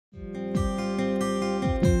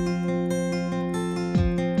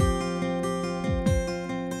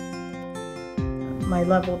My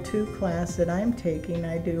level 2 class that I'm taking,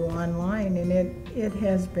 I do online, and it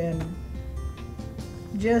has been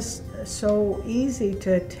just so easy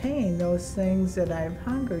to attain those things that I've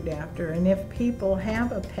hungered after. And if people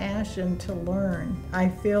have a passion to learn, I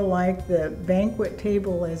feel like the banquet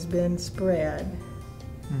table has been spread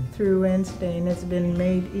through Inste, and it's been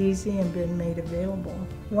made easy and been made available.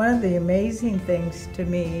 One of the amazing things to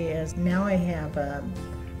me is now I have a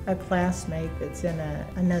classmate that's in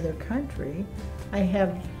another country. I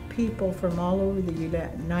have people from all over the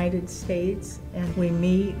United States, and we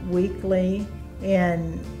meet weekly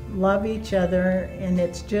and love each other, and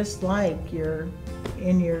it's just like you're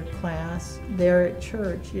in your class there at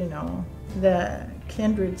church, you know, the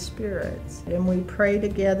kindred spirits. And we pray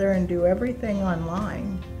together and do everything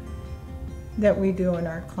online that we do in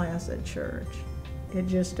our class at church. It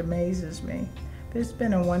just amazes me. It's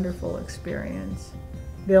been a wonderful experience.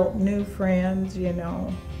 Built new friends, you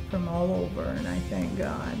know, from all over, and I thank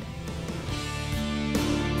God.